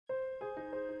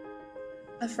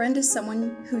A friend is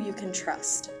someone who you can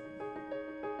trust.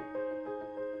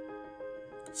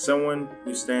 Someone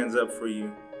who stands up for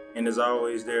you and is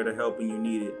always there to help when you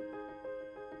need it.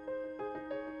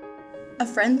 A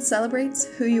friend celebrates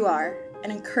who you are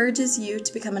and encourages you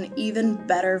to become an even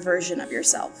better version of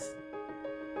yourself.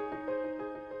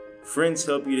 Friends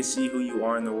help you to see who you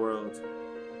are in the world,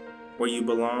 where you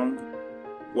belong,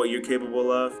 what you're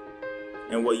capable of,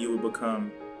 and what you will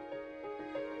become,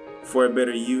 for a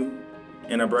better you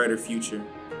and a brighter future.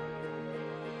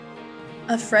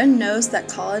 A friend knows that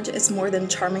college is more than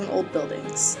charming old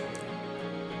buildings.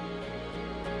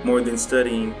 More than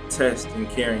studying tests and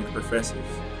caring professors.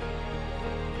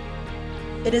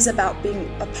 It is about being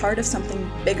a part of something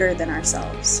bigger than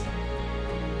ourselves.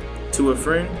 To a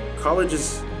friend, college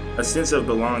is a sense of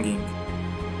belonging.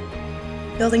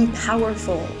 Building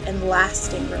powerful and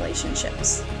lasting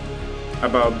relationships.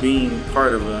 About being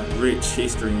part of a rich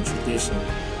history and tradition.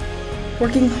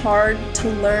 Working hard to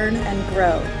learn and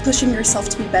grow, pushing yourself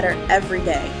to be better every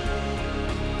day.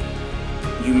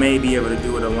 You may be able to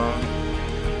do it alone,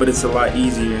 but it's a lot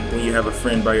easier when you have a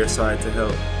friend by your side to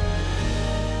help.